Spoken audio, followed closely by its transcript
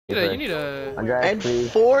You need a... And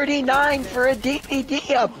 49 for a DVD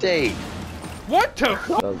update! What the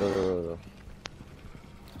Go, go, go, go, go.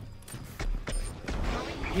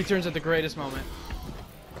 He turns at the greatest moment.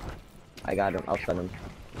 I got him. I'll stun him.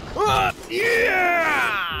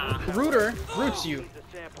 Yeah! Rooter roots you.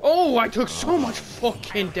 Oh, I took so much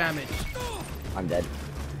fucking damage. I'm dead.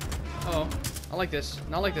 Uh oh. Not like this.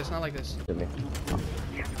 Not like this. Not like this. Give me.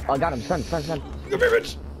 Oh, I got him. Stun, stun, stun. Come here,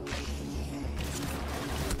 bitch!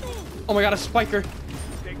 Oh my god, a spiker.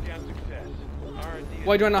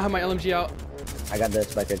 Why do I not have my LMG out? I got the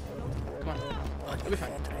spiker. Come on. I'll be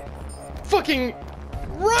fine. Fucking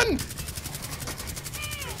run!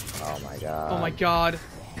 Oh my god. Oh my god.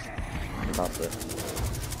 Stop it.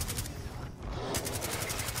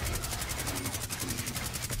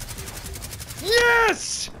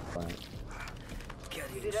 Yes! Fine.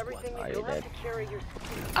 You did everything Oh, you you're had dead. to carry your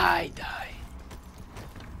I die.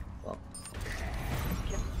 Well,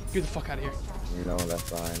 Get the fuck out of here. no, that's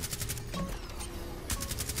fine.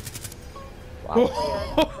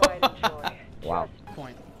 pride and joy. Wow.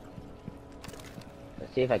 Point.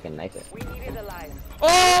 Let's see if I can knife it. We need it alive.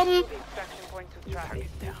 Um! The extraction point to track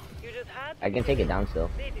it down. You just had I can take it down still.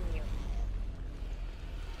 didn't you?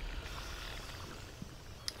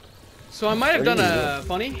 So I might have done a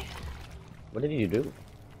funny. What did you do?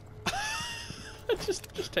 just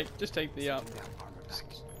take the just take the armor.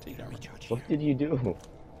 What did you do?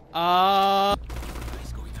 Oh,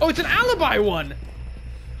 it's an alibi one.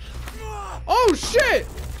 Oh shit!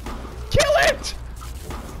 Kill it!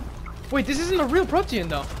 Wait, this isn't a real protein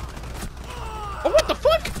though. Oh, what the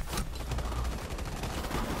fuck?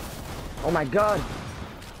 Oh my god!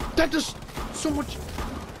 That does so much.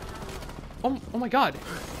 Oh my god.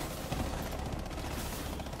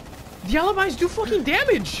 The alibis do fucking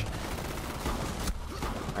damage.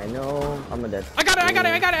 I know. I'm a dead. I got it, I got it,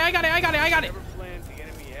 I got it, I got it, I got it, I got it.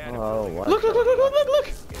 Oh, what? Look, look, look, look, look, look, look.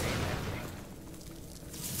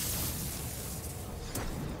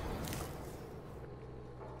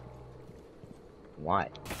 Why?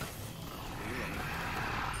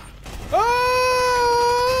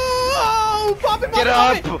 Oh! Pop it, pop Get it,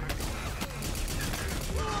 up! pop it.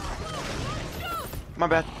 My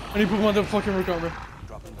bad. I need to put my motherfucking rook armor.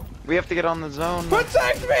 We have to get on the zone.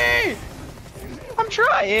 Protect me! I'm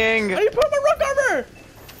trying! I need to put my rook armor!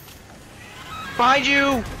 Behind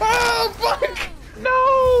you! Oh, fuck!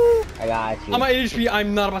 No! I got you. I'm at 8 HP.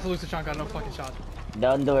 I'm not about to lose the chunk. No fucking shot.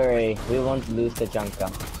 Don't worry. We won't lose the chunka.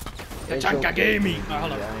 The chunka gave me.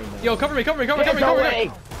 Hold on. Yo, cover me, cover me, cover me, cover me, No cover me.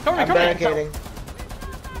 way. Cover me, I'm cover me. barricading.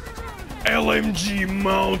 LMG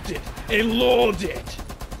mounted and loaded.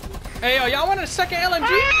 Hey, yo, y'all want a second LMG?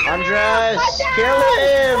 Andres, kill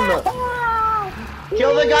him!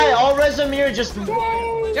 Kill the guy, all Amir, just...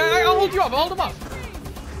 Yeah, I'll hold you up. I'll hold him up.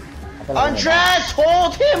 Andres,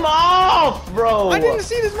 hold him off, bro! I didn't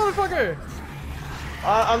see this motherfucker.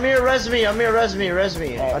 Amir, res me.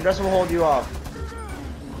 Andres will hold you off.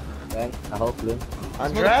 Then, I hope you.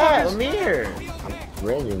 Andres, Amir! I'm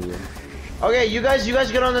raising you. Okay, you guys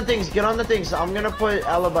get on the things, I'm gonna put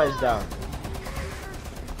alibis down.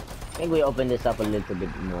 I think we open this up a little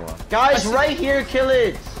bit more. Guys, right here, kill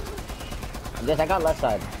it! I guess I got left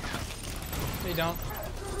side. They don't.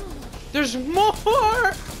 There's more.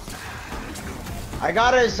 I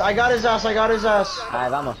got his ass. I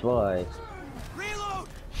vamos, boys.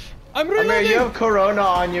 I'm reloading. Amir, you have Corona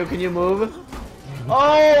on you, can you move?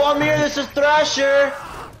 Oh, Amir, this is Thrasher!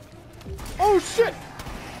 Oh shit!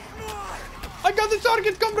 I got the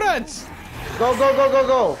target, comrades!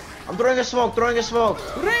 Go! I'm throwing a smoke,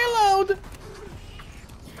 Reload!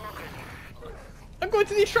 I'm going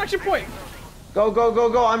to the extraction point.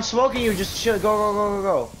 Go, I'm smoking you, just chill,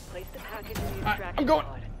 go. Place the package in the extraction I'm going.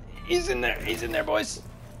 pod. He's in there, boys.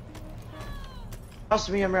 Trust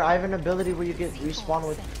me, Amir, I have an ability where you get respawn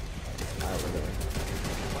with...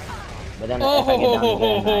 But then Oh, if I get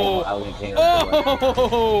down again, I will take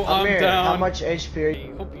Oh, I'm Amir, down. how much HP are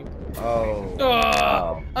you? Hope you-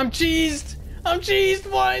 Oh. I'm cheesed. I'm cheesed,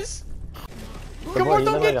 boys. Come boy, on, you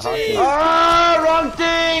don't look get like a hot cheesed. Ah, wrong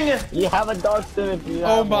thing! You have a dog stim if you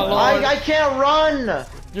Oh have my one. lord. I can't run!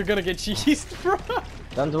 You're gonna get cheesed, bro.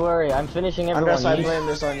 Don't worry, I'm finishing everyone. Andres, I You- blame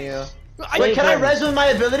this on you. I, Wait, can I res with my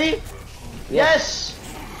ability? Yes!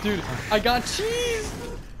 Dude, I got cheesed.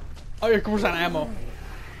 Oh, here comes that ammo.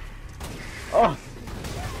 Oh!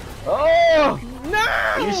 Oh! No!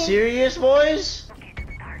 Are you serious, boys?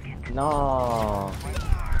 No.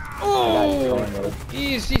 Oh!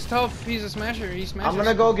 He's tough. He's a smasher. He smashes. I'm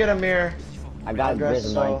gonna go get Amir. I got Andres,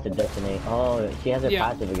 Grizz so- to detonate. Oh, she has her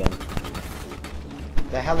Yeah. passive again.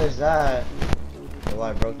 The hell is that? Well,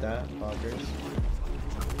 I broke that. Fuckers.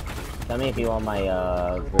 Tell me if you want my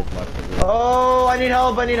group mark. Oh, I need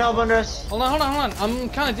help, Andres. Hold on. I'm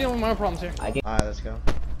kind of dealing with my own problems here. Alright, let's go.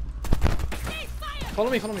 Follow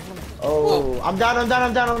me. Oh, I'm down. I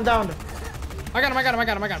got him.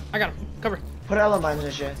 Cover. Put elements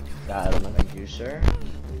and shit. Got him. Thank you, sir.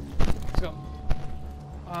 Let's go.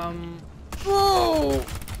 Whoa!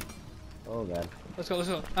 Oh god. Let's go.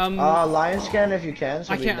 Lion scan if you can.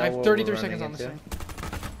 So I we can't. know I have what 33 we're seconds on running this into. thing.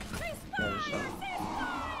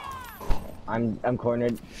 I'm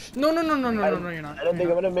cornered. No, you're not. I don't think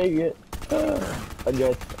I'm gonna make it.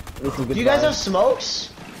 Andres, this is good. Do you guys have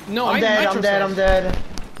smokes? No, I'm dead. I'm dead.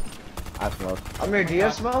 I have smoke. Amir, do you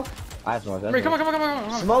have smoke? I have smoke. Amir, come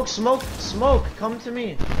on. Smoke. Come to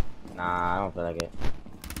me. Nah, I don't feel like it.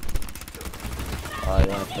 Oh, you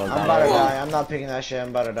wanna smoke? I'm about to die. I'm not picking that shit. I'm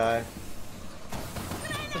about to die.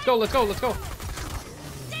 Let's go.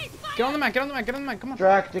 Get on the map. Come on.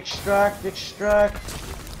 Extract.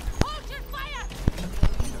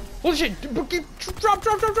 Holy shit! Drop!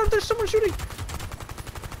 There's someone shooting!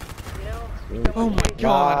 Oh my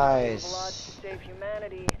god! Nice. Save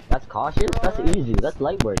humanity. That's cautious? That's easy. That's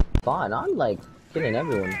light work. Fun. I'm like killing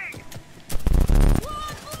everyone.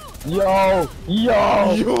 Yo!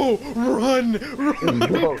 Run!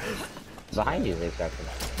 Yo. Behind you, extraction.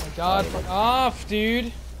 Oh my god, fuck off,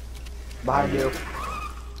 dude! Behind you.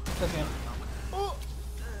 That's him. Oh.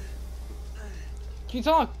 Can you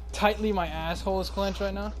tell how tightly my asshole is clenched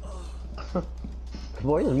right now?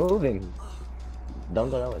 Boy is moving. Don't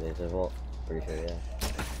go that way, there's a vault. Pretty sure, yeah.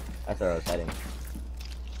 That's where I was heading.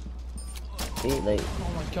 See, like...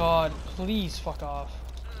 Oh my god, please fuck off.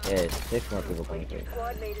 Yeah, 6 more people coming through.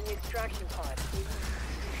 Squad made an extraction pod.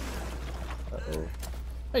 Uh-oh.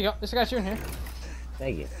 There you go, there's a guy shooting here.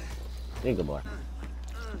 Thank you. You're a good boy.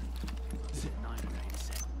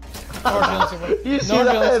 You see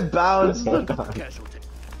that? It bounced.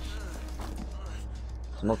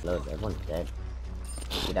 Smoke loads, everyone's dead.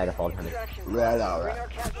 You died of fall damage. Right out. Bring our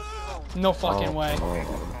casualties home. No fucking way.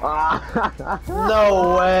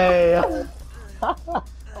 No way.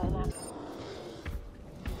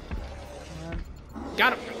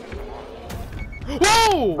 Got him!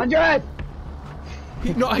 Whoa! 100!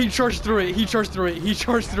 He charged through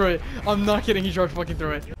it. I'm not kidding, he charged fucking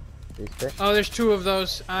through it. Oh, there's 2 of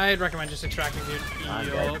those. I'd recommend just extracting, dude. I'm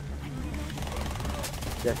Yup. dead.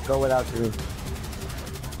 Just go without me.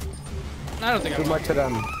 I don't think I will. Too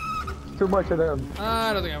much of them.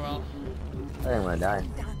 I don't think I will. I didn't want to die.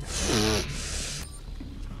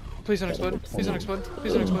 Please don't explode. Please don't explode.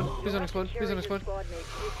 Please don't explode. Please don't explode. Please don't explode. Squad made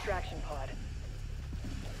the extraction pod.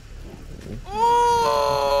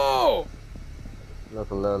 Oh! Look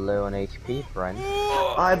a little low on HP, friend.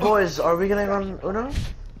 Alright, boys, are we gonna run Uno?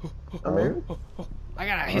 Amir? I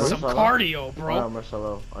gotta hit some cardio, bro.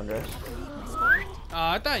 Marcelo, Andres.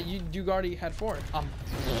 I thought you already had 4.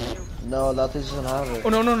 No, that doesn't have it. Oh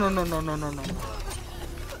no.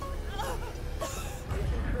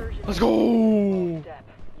 Let's go! Step.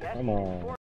 Yes, Come on.